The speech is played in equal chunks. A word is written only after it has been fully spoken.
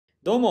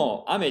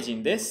Domo,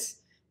 Amejin desu.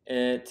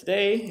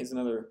 Today is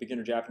another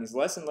beginner Japanese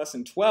lesson,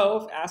 lesson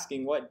 12,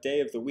 asking what day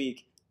of the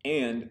week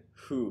and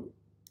who.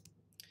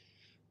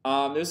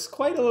 There's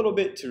quite a little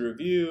bit to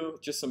review,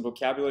 just some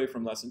vocabulary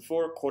from lesson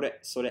 4, kore,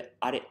 sore,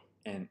 are,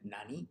 and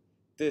nani,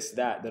 this,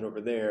 that over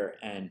there,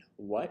 and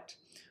what.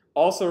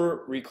 Also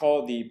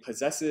recall the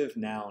possessive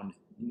noun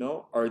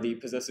no, or the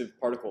possessive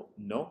particle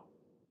no.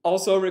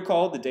 Also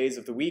recall the days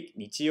of the week,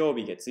 日曜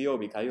日、月曜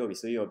日、火曜日、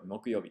水曜日、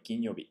木曜日、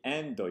金曜日,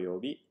 and 土曜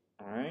日.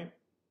 Alright?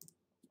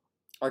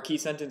 Our key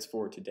sentence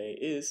for today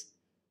is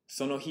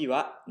その日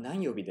は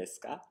何曜日です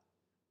か?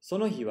そ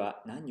の日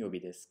は何曜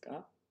日です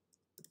か?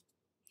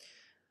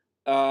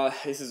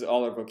 This is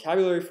all our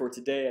vocabulary for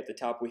today. At the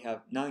top we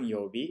have 何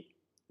曜日,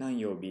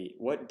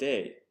 what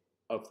day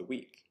of the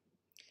week.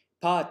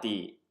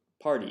 Party,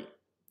 party.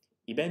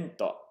 イベン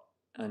ト,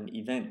 an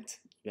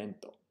event, イベン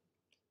ト.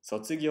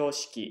 卒業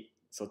式,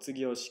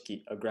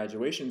 a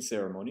graduation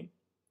ceremony.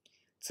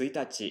 1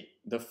日,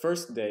 the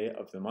first day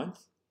of the month.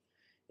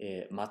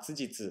 末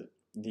日,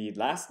 the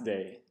last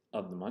day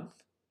of the month.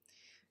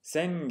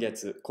 先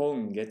月,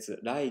 今月,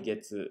 来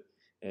月,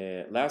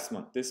 last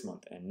month, this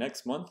month, and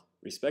next month,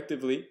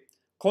 respectively.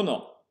 こ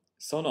の,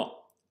 そ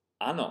の,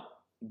 あの,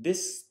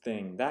 this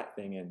thing, that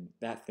thing, and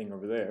that thing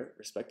over there,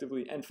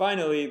 respectively. And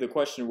finally, the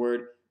question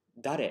word,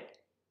 誰,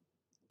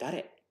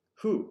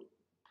 who.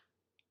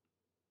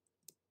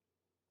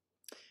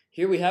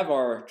 Here we have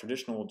our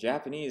traditional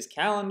Japanese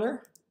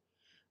calendar.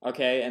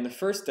 Okay, and the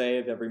first day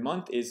of every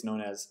month is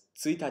known as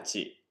 1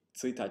日.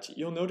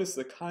 You'll notice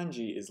the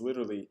kanji is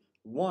literally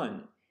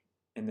one,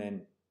 and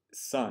then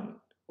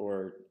sun,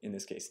 or in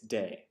this case,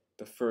 day,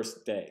 the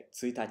first day,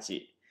 1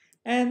日.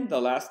 And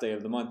the last day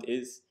of the month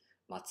is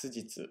末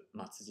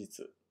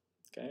日.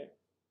 Okay?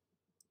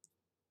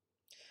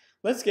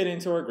 Let's get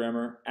into our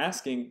grammar,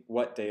 asking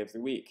what day of the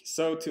week.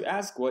 So to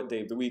ask what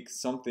day of the week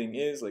something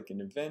is, like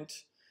an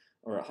event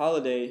or a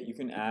holiday, you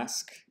can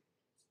ask,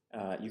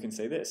 you can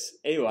say this.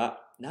 絵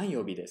は何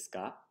曜日です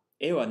か?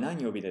絵は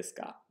何曜日です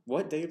か?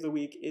 What day of the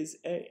week is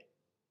A?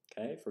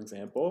 Okay, for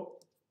example,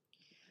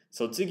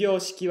 卒業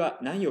式は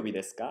何曜日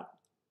ですか?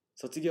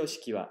卒業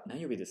式は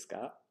何曜日です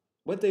か?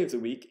 What day of the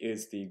week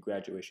is the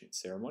graduation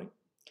ceremony?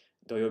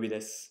 土曜日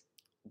です.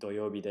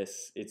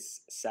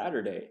 It's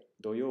Saturday.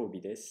 土曜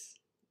日です.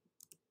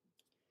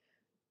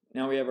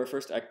 Now we have our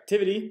first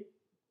activity.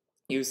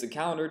 Use the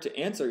calendar to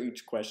answer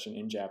each question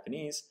in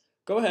Japanese.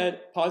 Go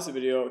ahead, pause the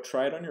video,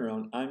 try it on your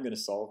own. I'm going to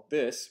solve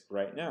this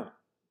right now.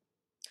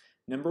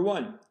 Number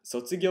 1,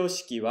 卒業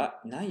式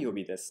は何曜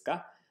日です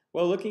か?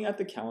 Well, looking at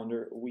the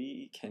calendar,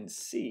 we can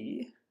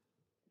see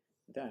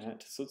that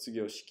卒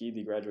業式,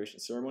 the graduation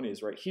ceremony,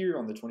 is right here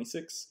on the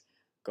 26th.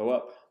 Go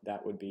up,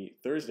 that would be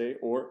Thursday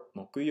or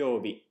木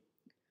曜日.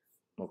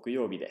 木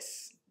曜日で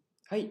す.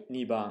 はい、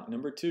2番,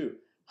 number 2.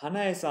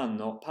 花江さん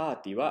のパ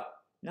ーティー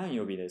は何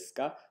曜日です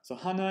か? So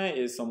Hanae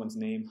is someone's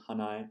name,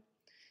 Hanae.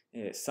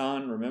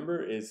 San,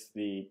 remember, is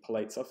the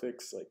polite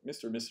suffix like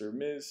Mr., Ms.,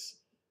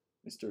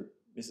 Mr.,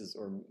 Mrs.,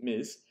 or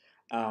Ms.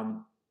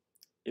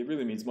 It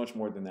really means much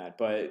more than that,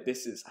 but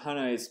this is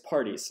Hanae's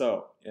party,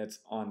 so it's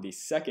on the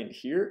 2nd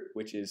here,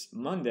 which is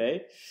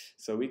Monday.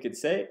 So we could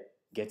say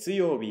月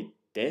曜日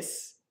で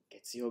す.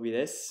 月曜日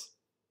です.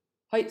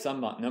 はい、3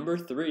番, number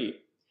 3.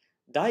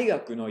 大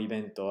学のイベ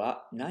ント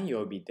は何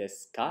曜日で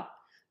すか?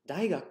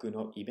 大学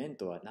のイベン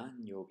トは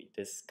何曜日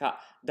です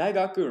か? 大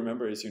学,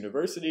 remember, is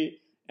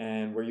university,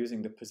 and we're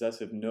using the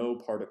possessive no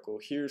particle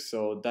here,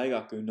 so 大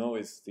学の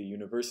is the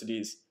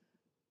university's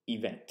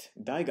event.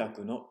 大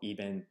学のイ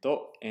ベン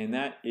ト, and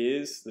that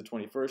is the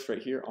 21st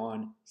right here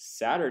on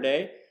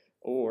Saturday,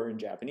 or in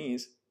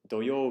Japanese,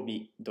 土曜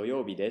日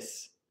で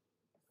す.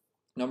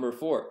 Number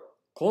 4,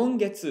 今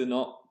月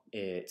の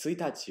1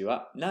日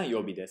は何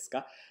曜日です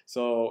か?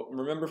 So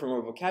remember from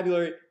our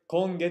vocabulary,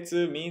 今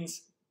月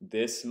means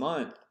this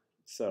month.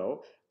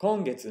 So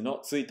今月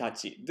の1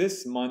日,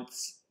 this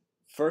month's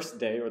first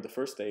day, or the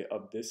first day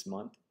of this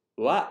month,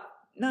 は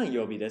何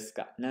曜日です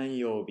か? 何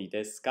曜日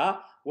です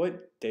か?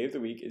 What day of the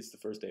week is the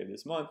first day of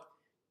this month?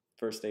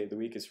 First day of the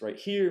week is right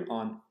here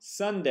on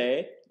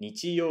Sunday.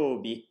 日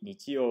曜日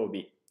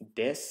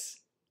で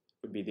す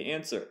would be the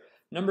answer.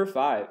 Number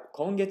 5,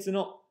 今月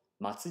の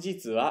末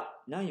日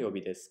は何曜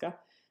日ですか?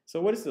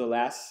 So what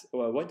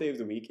day of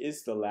the week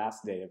is the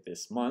last day of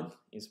this month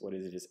is what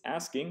it is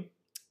asking.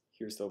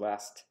 Here's the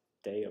last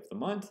day of the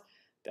month.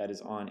 That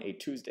is on a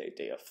Tuesday,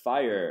 day of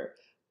fire.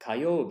 火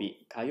曜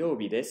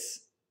日で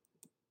す.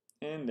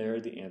 And there are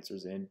the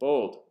answers in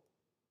bold.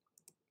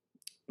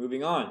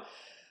 Moving on.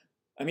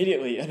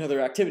 Immediately,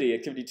 another activity.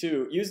 Activity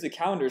 2. Use the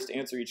calendars to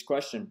answer each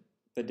question.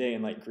 The day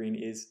in light green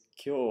is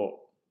kyo.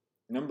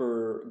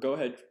 Go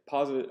ahead,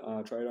 pause it,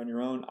 try it on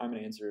your own. I'm going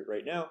to answer it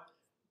right now.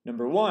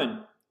 Number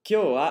 1.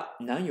 今日は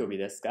何曜日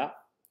ですか?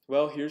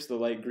 Well, here's the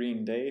light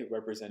green day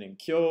representing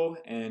kyo,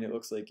 and it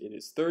looks like it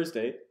is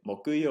Thursday.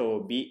 木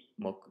曜日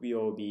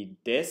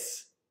で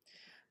す.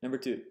 Number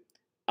 2.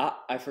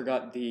 I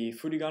forgot the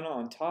furigana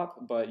on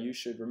top, but you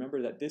should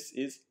remember that this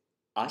is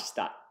明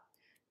日,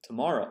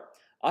 tomorrow.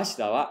 明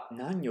日は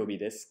何曜日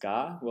です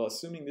か? Well,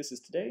 assuming this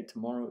is today,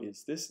 tomorrow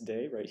is this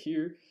day right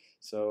here.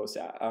 So,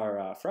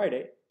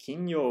 Friday,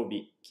 金曜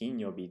日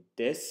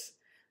です。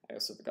I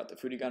also forgot the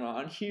furigana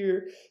on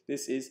here.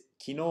 This is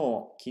昨日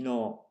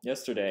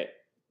yesterday.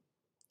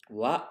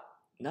 は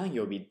何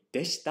曜日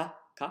でした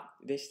か?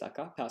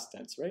 Past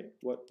tense, right?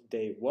 What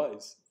day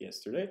was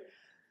yesterday?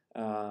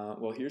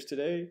 Well, here's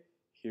today.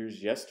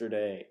 Here's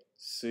yesterday.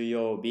 水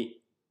曜日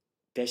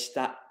でし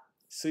た.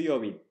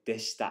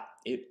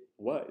 It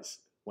was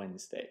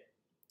Wednesday.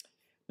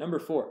 Number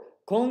 4.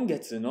 今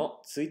月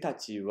の1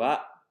日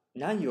は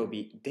何曜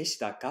日でし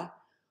たか?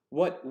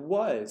 What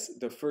was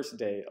the first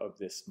day of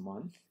this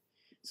month?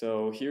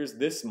 So here's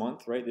this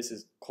month, right? This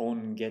is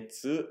今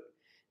月.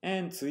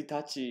 And 1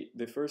日,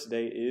 the first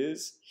day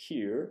is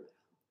here.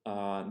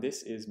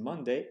 This is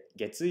Monday,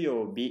 月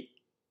曜日.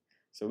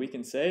 So we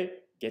can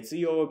say 月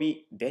曜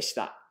日でし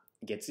た.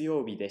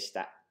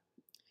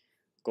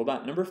 5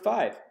番, number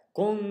 5.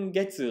 今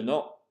月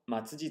の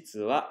末日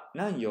は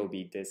何曜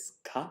日です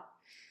か?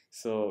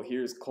 So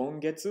here's 今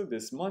月,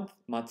 this month.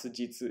 末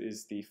日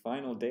is the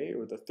final day,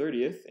 or the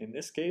 30th in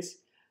this case.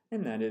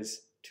 And that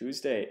is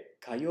Tuesday.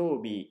 火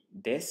曜日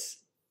で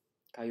す.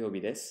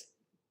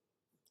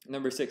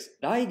 Number 6.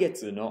 来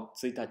月の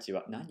1日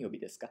は何曜日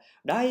ですか?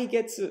 来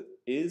月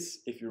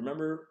is, if you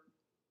remember,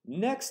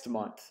 next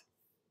month.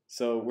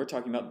 So we're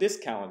talking about this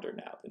calendar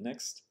now, the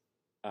next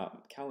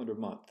calendar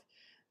month.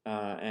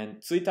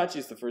 And 1日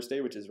is the first day,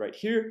 which is right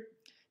here.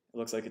 It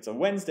looks like it's a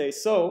Wednesday,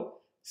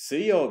 so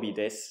水曜日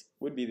です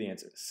would be the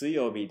answer. 水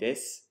曜日で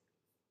す.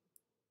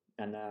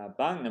 7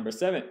番, number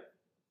 7.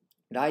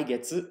 来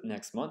月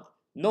next month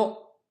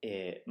の、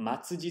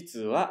末日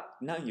は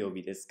何曜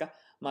日ですか?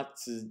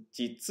 末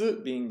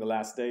日 being the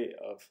last day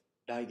of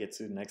来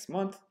月 next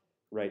month,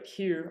 right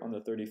here on the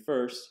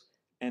 31st,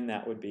 and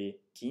that would be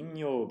金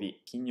曜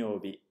日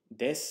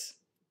です.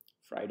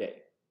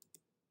 Friday.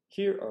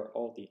 Here are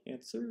all the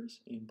answers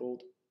in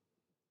bold.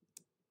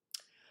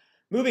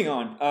 Moving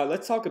on,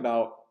 let's talk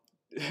about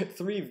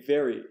 3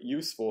 very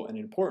useful and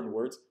important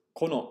words,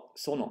 この,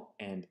 その,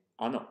 and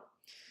あの.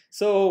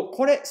 So,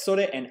 これ, そ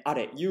れ, and あ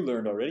れ, you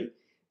learned already.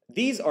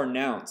 These are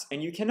nouns,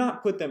 and you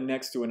cannot put them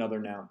next to another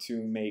noun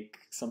to make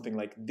something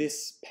like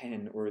this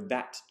pen or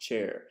that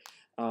chair.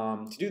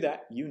 To do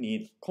that, you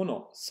need こ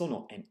の, そ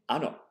の, and あ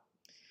の.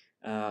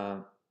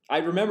 I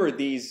remember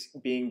these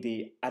being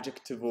the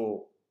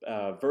adjectival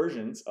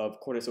versions of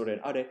これ, それ,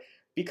 and あれ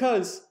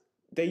because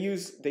they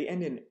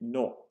end in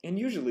no, and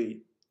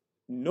usually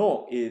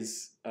no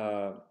is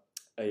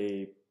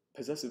a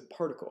possessive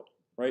particle,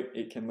 right?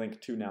 It can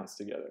link 2 nouns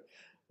together,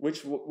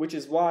 which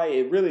is why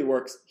it really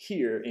works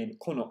here in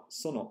この,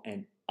 その,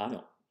 and あ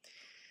の.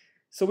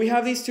 So we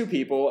have these 2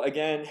 people.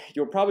 Again,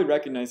 you'll probably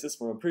recognize this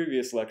from a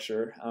previous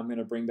lecture. I'm going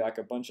to bring back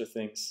a bunch of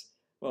things,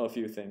 well, a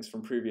few things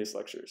from previous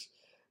lectures.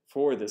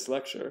 For this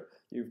lecture,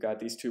 you've got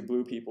these 2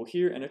 blue people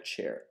here and a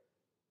chair.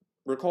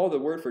 Recall the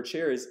word for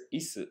chair is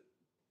椅子.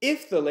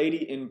 If the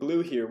lady in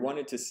blue here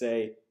wanted to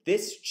say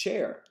this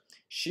chair,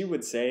 she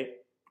would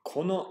say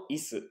この椅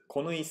子,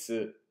 この椅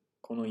子,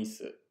 この椅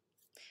子.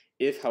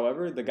 If,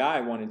 however, the guy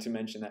wanted to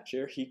mention that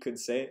chair, he could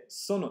say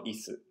その椅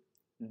子,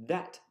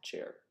 that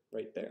chair,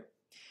 right there.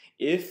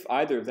 If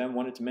either of them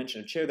wanted to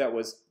mention a chair that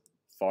was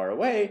far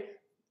away,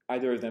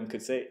 either of them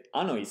could say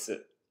あの椅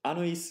子, あ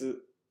の椅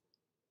子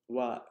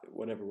は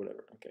whatever,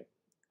 okay.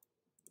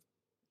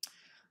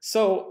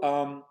 So,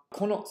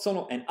 この, そ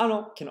の, and あ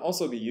の can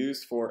also be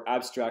used for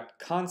abstract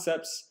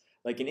concepts.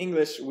 Like in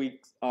English, we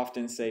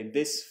often say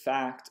this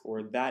fact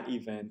or that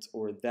event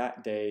or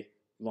that day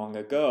long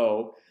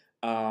ago.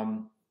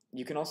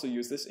 You can also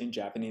use this in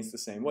Japanese the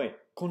same way.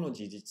 この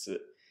事実、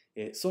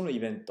そのイ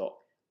ベン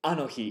ト、あ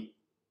の日,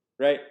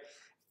 right?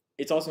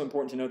 It's also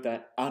important to note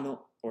that あ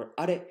の or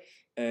あれ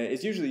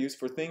is usually used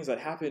for things that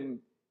happen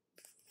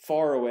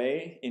far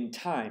away in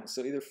time.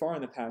 So either far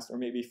in the past or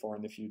maybe far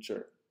in the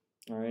future.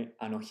 All right,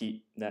 あの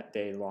日, that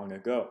day long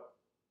ago.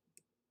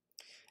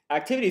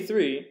 Activity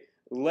 3,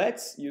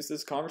 let's use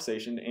this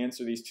conversation to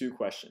answer these 2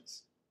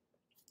 questions.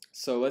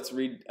 So let's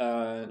read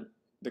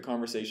the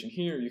conversation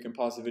here. You can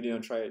pause the video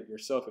and try it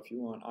yourself if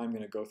you want. I'm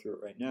going to go through it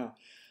right now.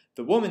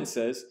 The woman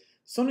says,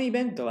 そのイ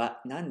ベント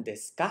は何で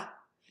すか?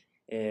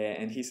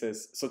 And he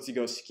says, 卒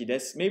業式で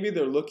す. Maybe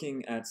they're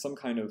looking at some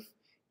kind of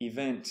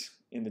event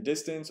in the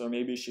distance, or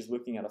maybe she's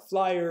looking at a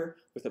flyer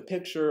with a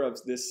picture of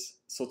this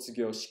卒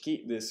業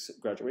式, this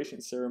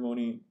graduation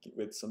ceremony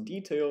with some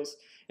details,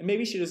 and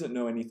maybe she doesn't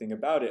know anything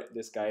about it.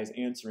 This guy is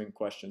answering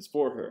questions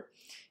for her.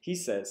 He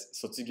says,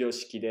 卒業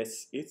式で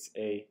す. It's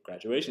a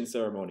graduation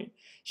ceremony.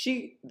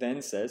 She then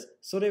says,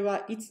 それ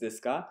はいつで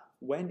すか?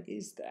 When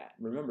is that?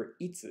 Remember,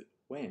 いつ,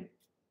 when.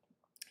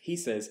 He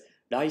says,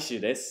 来週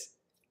です.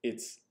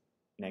 It's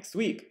next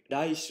week.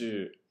 来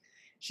週.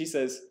 She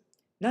says,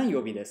 何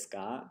曜日です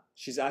か?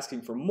 She's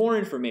asking for more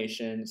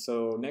information.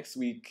 So next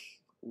week,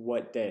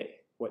 what day?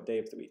 What day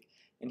of the week?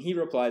 And he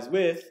replies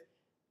with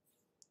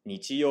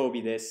日曜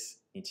日です.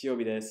 日曜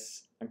日で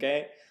す.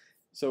 Okay?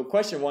 So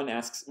question 1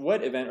 asks,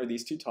 what event are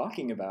these 2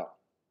 talking about?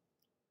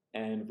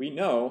 And we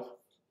know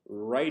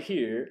right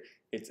here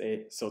It's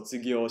a 卒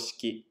業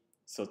式。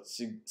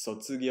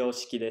卒業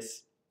式で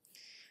す。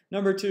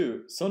Number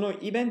 2, その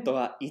イベント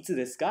はいつ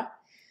ですか?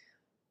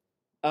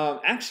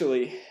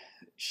 Actually,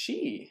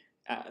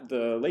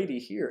 the lady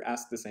here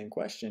asked the same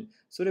question.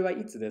 それは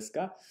いつです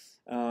か?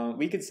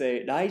 We could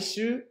say 来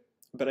週,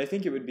 but I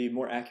think it would be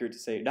more accurate to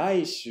say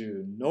来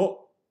週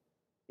の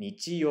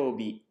日曜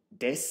日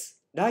で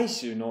す。来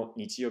週の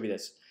日曜日で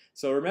す。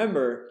So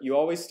remember, you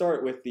always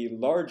start with the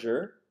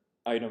larger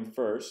item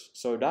first.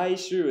 So 来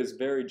週 is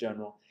very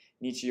general.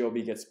 日曜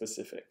日 gets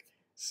specific.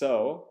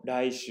 So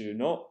来週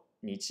の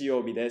日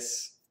曜日で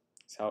す.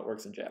 That's how it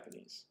works in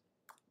Japanese.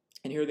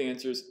 And here are the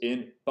answers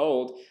in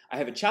bold. I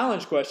have a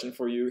challenge question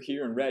for you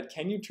here in red.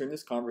 Can you turn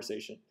this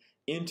conversation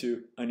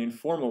into an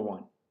informal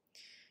one?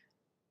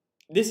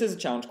 This is a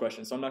challenge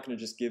question, so I'm not going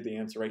to just give the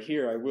answer right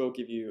here. I will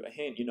give you a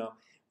hint.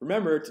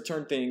 Remember to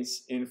turn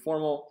things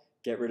informal,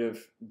 get rid of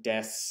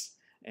des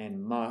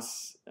and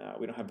mas.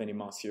 We don't have any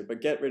mas here,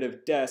 but get rid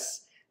of des.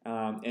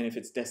 And if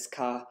it's desu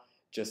ka,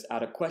 just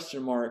add a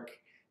question mark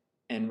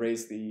and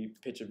raise the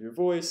pitch of your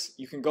voice.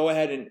 You can go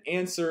ahead and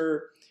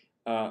answer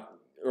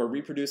or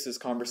reproduce this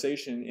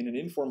conversation in an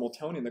informal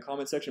tone in the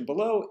comment section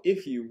below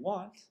if you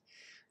want.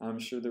 I'm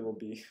sure there will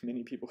be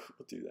many people who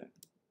will do that.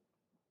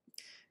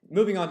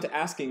 Moving on to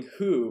asking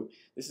who.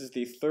 This is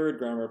the third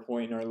grammar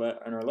point in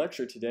our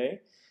lecture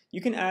today.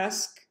 You can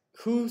ask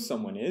who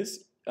someone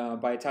is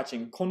by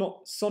attaching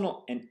kono,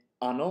 sono, and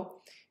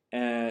ano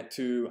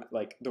to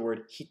like the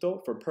word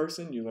hito for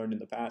person you learned in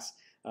the past,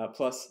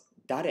 plus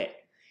dare.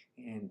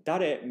 And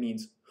dare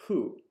means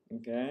who,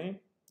 okay?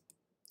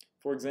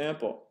 For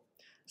example,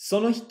 そ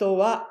の人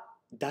は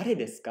誰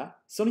ですか?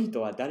 その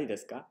人は誰で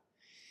すか?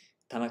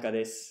 田中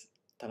です。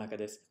田中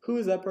です。Who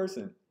is that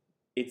person?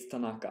 It's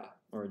Tanaka,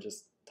 or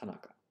just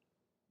Tanaka.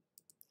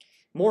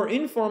 More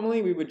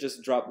informally, we would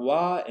just drop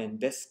wa and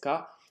desu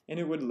ka, and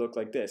it would look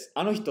like this.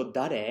 あの人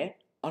誰?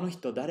 あの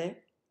人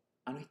誰?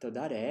 あの人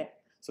誰?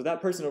 So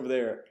that person over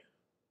there,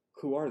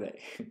 who are they?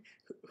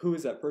 Who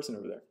is that person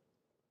over there?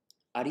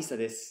 アリサ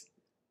です。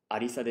ア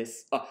リサで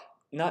す。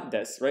Not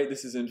des, right?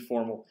 This is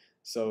informal.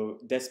 So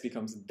des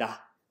becomes da.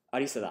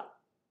 Arisa da.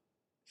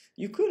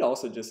 You could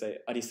also just say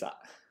arisa.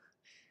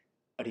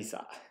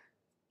 Arisa.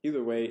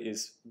 Either way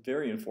is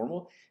very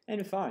informal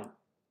and fine.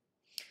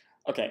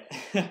 Okay,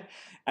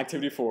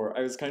 activity 4.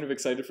 I was kind of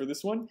excited for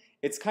this one.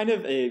 It's kind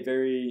of a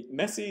very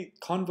messy,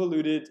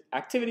 convoluted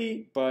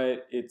activity,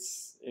 but it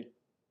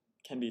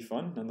can be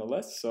fun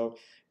nonetheless. So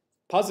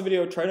pause the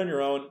video, try it on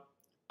your own.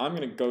 I'm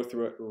going to go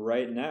through it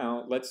right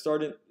now. Let's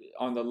start it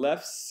on the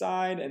left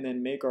side and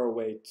then make our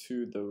way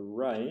to the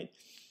right.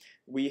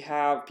 We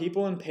have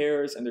people in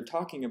pairs and they're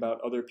talking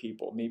about other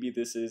people. Maybe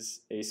this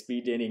is a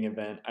speed dating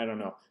event. I don't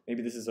know.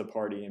 Maybe this is a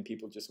party and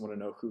people just want to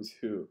know who's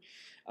who.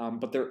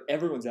 But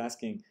everyone's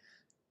asking,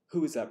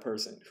 who is that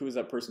person? Who is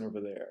that person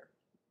over there?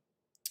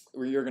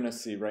 You're going to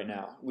see right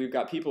now. We've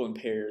got people in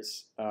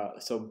pairs.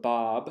 So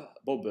Bob,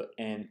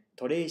 and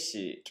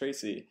Tracy.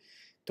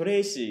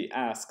 Tracy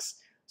asks,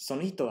 そ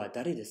の人は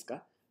誰です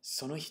か?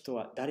 その人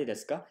は誰で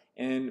すか?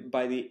 And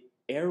by the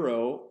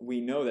arrow,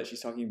 we know that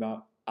she's talking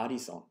about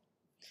Arison.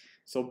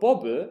 So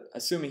Bob,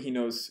 assuming he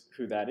knows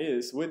who that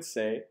is, would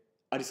say,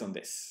 Arison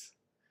desu.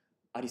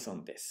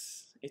 Arison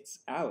desu.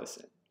 It's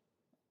Allison.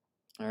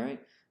 All right.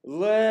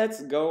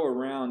 Let's go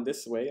around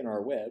this way in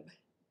our web.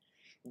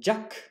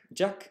 Jack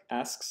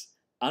asks,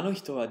 あの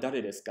人は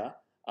誰です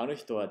か? あの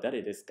人は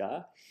誰です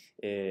か?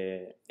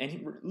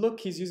 And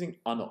look, he's using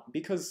ano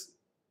because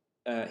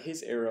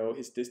his arrow,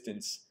 his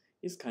distance,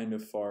 is kind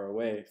of far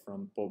away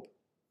from Bob.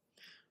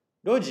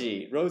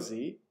 Rosie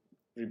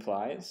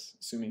replies,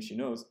 assuming she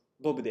knows,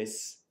 Bob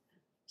desu.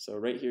 So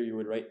right here you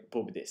would write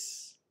Bob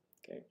desu.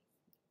 Okay.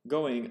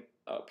 Going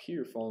up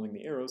here, following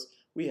the arrows,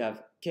 we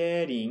have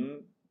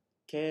Kering.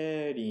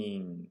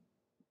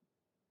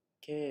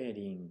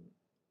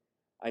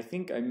 I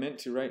think I meant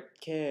to write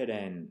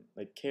Karen,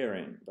 like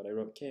Karen, but I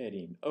wrote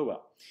Kering. Oh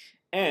well.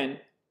 And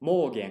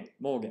Morgan.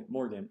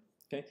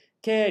 Okay.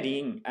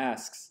 Kering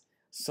asks,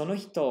 その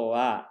人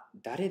は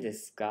誰で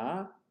す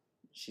か?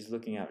 She's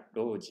looking at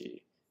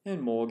Roji.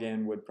 And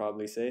Morgan would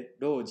probably say,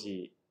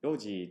 Roji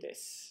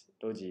desu.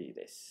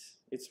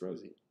 It's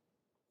Rosie.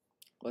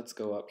 Let's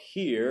go up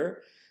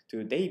here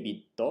to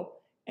David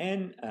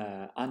and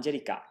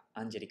Angelica.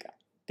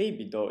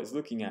 David is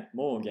looking at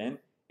Morgan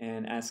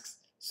and asks,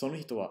 その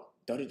人は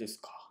誰です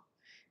か?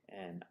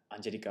 And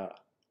Angelica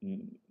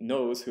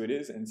knows who it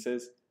is and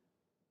says,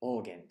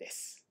 Morgan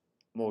desu.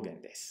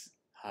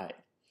 Hi.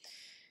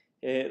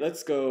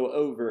 Let's go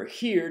over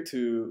here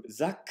to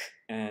Zach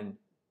and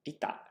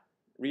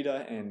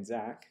Rita and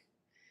Zach.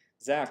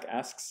 Zach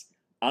asks,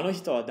 あの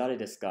人は誰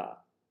です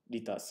か?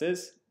 Rita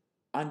says,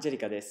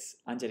 Angelica desu.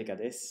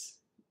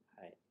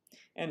 Hi.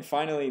 And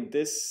finally,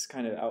 this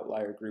kind of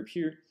outlier group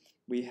here,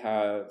 we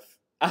have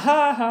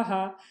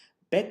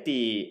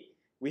Betty.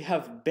 We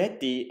have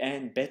Betty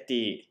and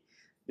Betty.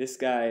 This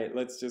guy,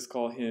 let's just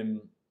call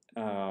him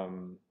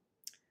Ronald.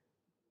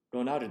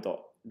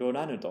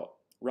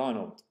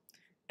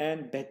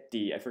 And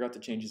Betty. I forgot to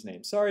change his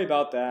name. Sorry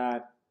about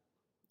that.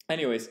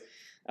 Anyways,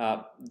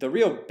 The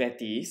real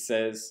Betty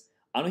says,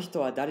 あの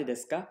人は誰で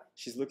すか?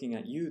 She's looking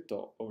at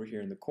Yuto over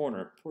here in the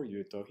corner. Poor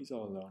Yuto, he's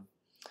all alone.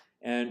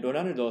 And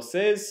Ronaldo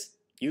says,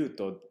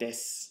 Yuto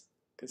desu,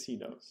 because he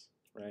knows,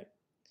 right?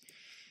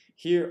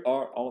 Here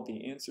are all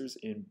the answers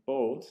in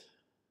bold.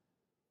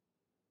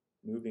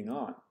 Moving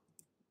on.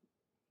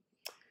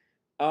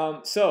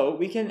 So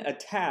we can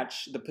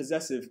attach the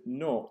possessive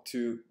no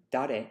to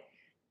dare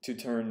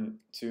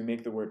to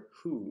make the word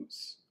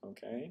whose.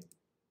 Okay?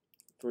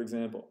 For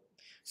example,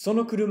 そ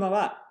の車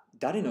は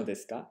誰ので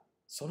すか?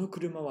 その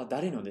車は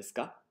誰のです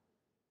か?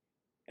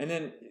 And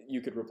then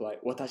you could reply,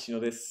 私の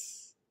で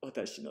す。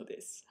私ので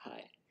す。は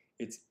い。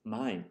It's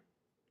mine,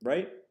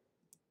 right?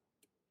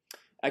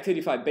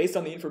 Activity 5. Based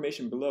on the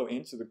information below,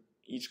 answer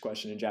each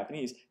question in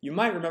Japanese. You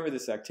might remember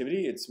this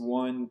activity. It's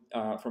one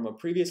from a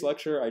previous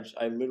lecture.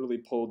 I literally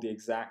pulled the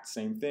exact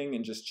same thing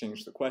and just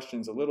changed the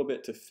questions a little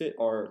bit to fit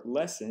our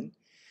lesson.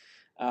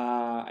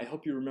 I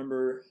hope you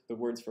remember the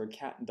words for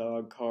cat,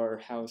 dog, car,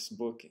 house,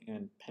 book,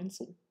 and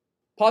pencil.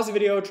 Pause the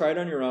video, try it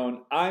on your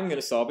own. I'm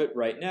going to solve it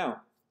right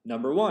now.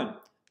 Number 1.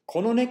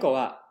 この猫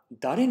は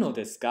誰の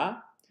です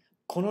か?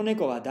 この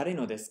猫は誰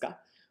のですか?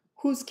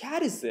 Whose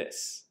cat is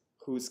this?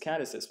 Whose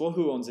cat is this? Well,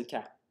 who owns a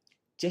cat?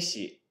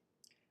 Jessie.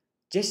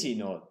 Jessie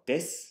no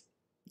desu.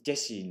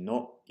 Jessie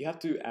no. You have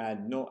to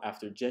add no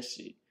after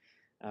Jessie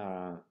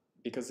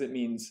because it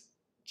means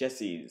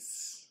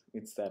Jessie's.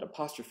 It's that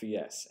apostrophe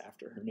S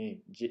after her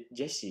name.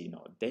 Jessie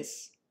no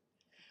desu.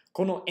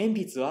 この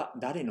鉛筆は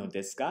誰の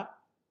ですか?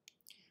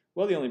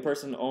 Well, the only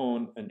person who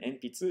owns an 鉛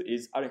筆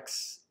is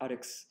Alex.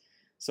 Alex.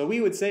 So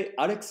we would say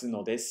Alex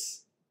no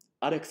desu.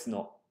 Alex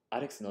no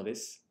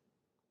desu.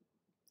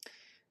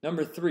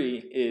 Number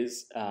 3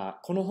 is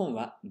この本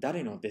は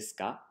誰のです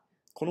か?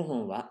 この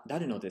本は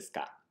誰のです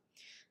か?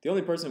 The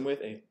only person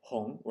with a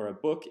本 or a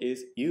book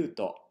is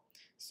Yuto.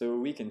 So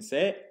we can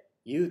say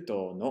ユー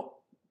トの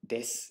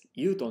です。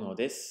ユートの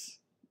で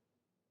す。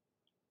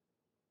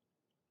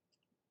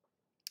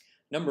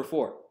Number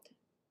 4.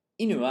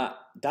 犬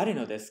は誰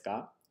のです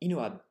か? 犬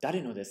は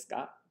誰のです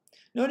か?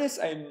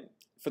 Notice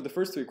for the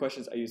first 3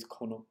 questions I use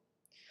こ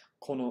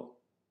の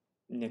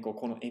猫、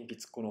この鉛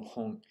筆、この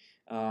本.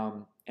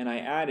 And I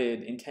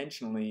added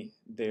intentionally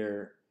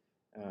their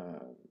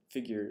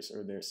figures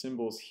or their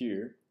symbols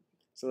here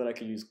so that I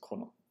could use こ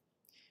の.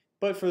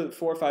 But for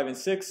 4, 5, and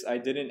 6, I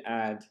didn't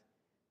add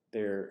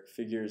their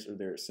figures or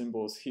their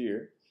symbols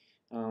here.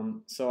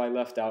 So I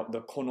left out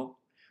the この,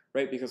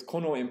 right? Because こ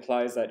の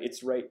implies that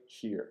it's right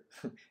here.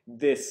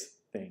 This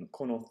thing,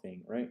 この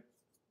thing, right?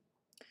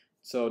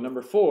 So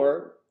number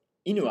 4,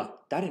 犬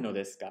は誰の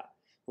ですか?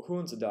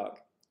 Who owns a dog?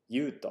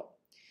 ユート。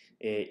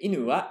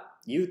犬は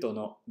ユート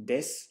の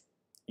です。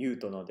ユー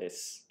トので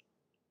す。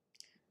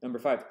Number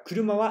 5,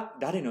 車は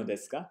誰ので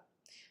すか?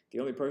 The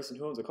only person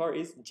who owns a car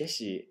is ジェ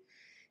シ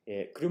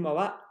ー。車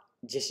は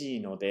ジェシ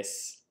ーので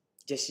す。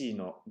ジェシー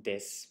ので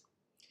す。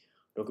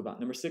6番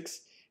Number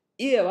 6,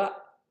 家は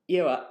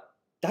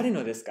誰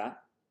のです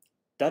か?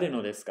 誰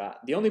のです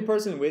か? The only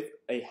person with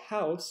a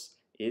house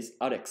is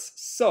Alex.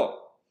 So,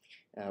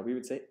 we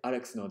would say アレ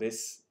ックスので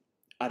す。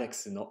アレック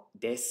スの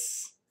で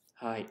す。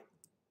はい。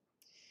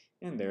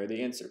And there are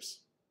the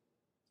answers.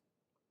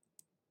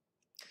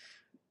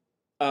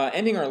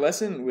 Ending our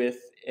lesson with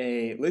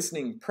a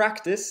listening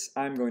practice,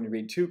 I'm going to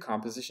read 2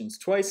 compositions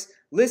twice.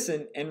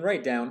 Listen and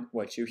write down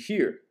what you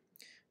hear.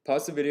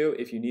 Pause the video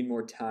if you need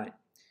more time.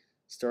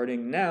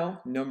 Starting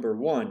now, number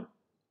 1.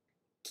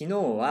 昨日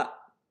は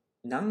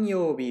何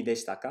曜日で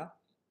したか?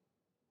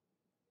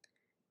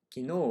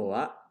 昨日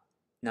は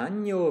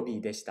何曜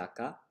日でした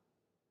か?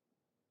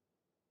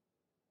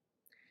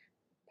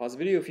 Pause the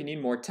video if you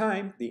need more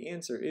time. The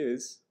answer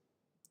is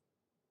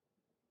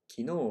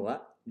昨日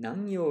は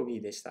何曜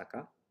日でした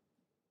か?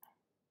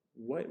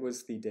 What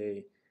was the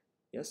day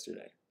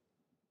yesterday?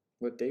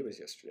 What day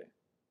was yesterday?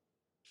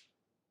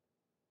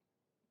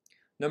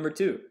 Number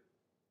 2.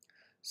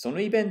 その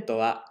イベント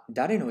は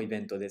誰のイベ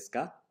ントです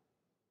か?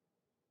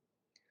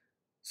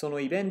 そ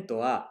のイベント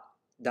は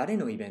誰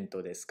のイベン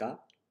トです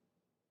か?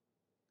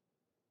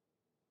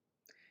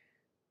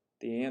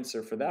 The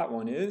answer for that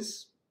one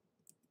is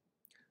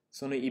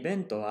そのイベ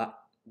ント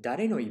は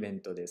誰のイベン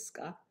トです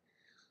か?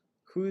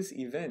 Whose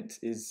event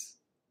is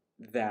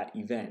that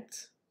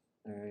event?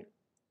 All right.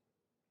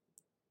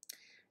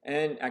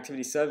 And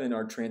activity 7,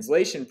 our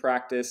translation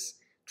practice.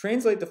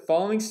 Translate the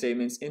following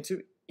statements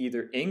into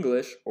either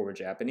English or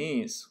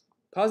Japanese.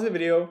 Pause the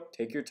video,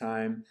 take your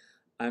time.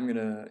 I'm going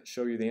to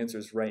show you the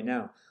answers right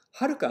now.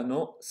 はるか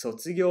の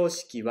卒業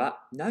式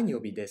は何曜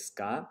日です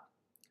か?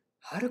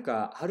 はる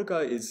か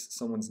is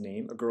someone's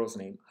name, a girl's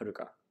name, はる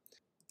か.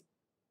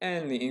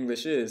 And the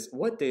English is,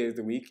 what day of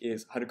the week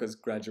is Haruka's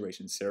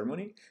graduation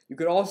ceremony? You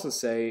could also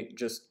say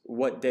just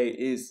what day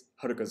is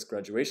Haruka's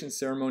graduation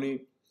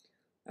ceremony,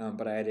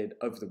 but I added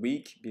of the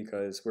week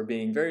because we're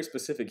being very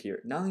specific here.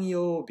 何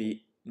曜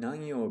日,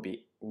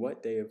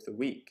 what day of the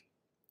week?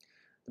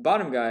 The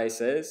bottom guy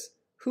says,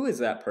 who is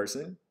that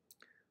person?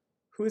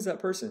 Who is that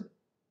person?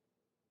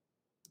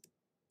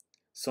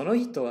 その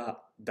人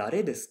は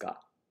誰です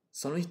か?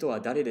 その人は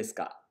誰です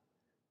か?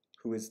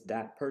 Who is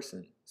that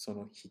person? そ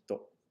の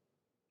人.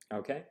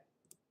 Okay?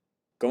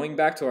 Going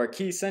back to our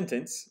key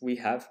sentence, we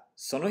have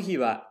その日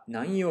は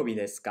何曜日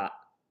ですか?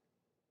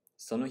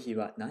その日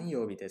は何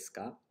曜日です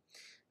か?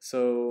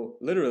 So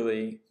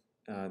literally,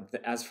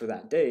 as for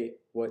that day,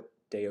 what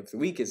day of the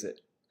week is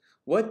it?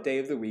 What day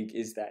of the week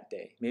is that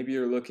day? Maybe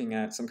you're looking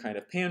at some kind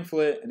of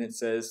pamphlet and it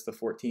says the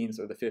 14th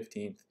or the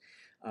 15th,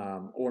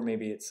 or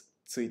maybe it's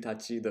 1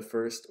日, the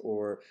first,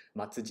 or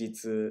末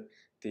日,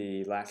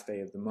 the last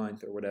day of the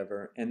month, or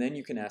whatever. And then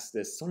you can ask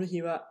this, その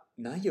日は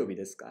何曜日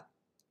ですか?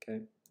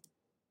 Okay.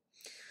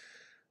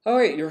 All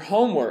right, your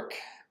homework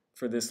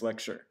for this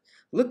lecture.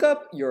 Look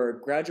up your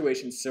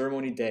graduation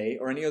ceremony day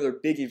or any other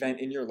big event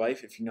in your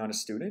life if you're not a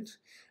student,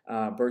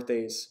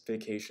 birthdays,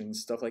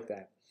 vacations, stuff like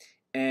that.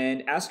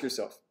 And ask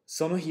yourself,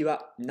 その日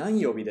は何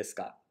曜日です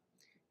か?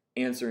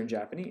 Answer in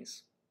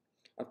Japanese.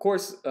 Of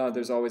course,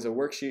 there's always a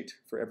worksheet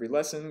for every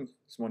lesson.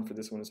 There's one for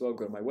this one as well.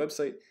 Go to my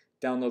website,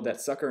 download that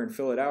sucker and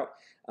fill it out.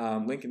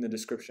 Link in the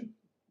description.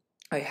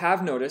 I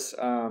have noticed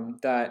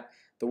that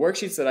the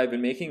worksheets that I've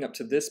been making up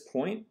to this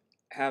point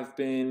have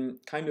been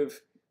kind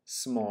of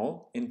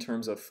small in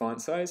terms of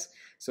font size.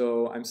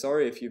 So I'm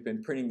sorry if you've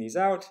been printing these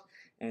out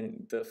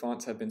and the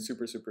fonts have been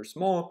super, super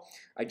small.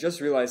 I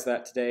just realized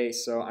that today,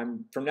 so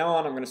from now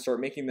on I'm going to start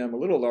making them a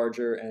little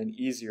larger and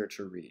easier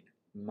to read.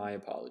 My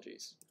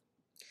apologies.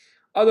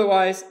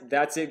 Otherwise,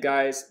 that's it,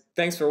 guys.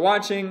 Thanks for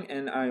watching,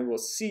 and I will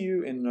see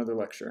you in another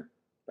lecture.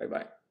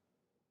 Bye-bye.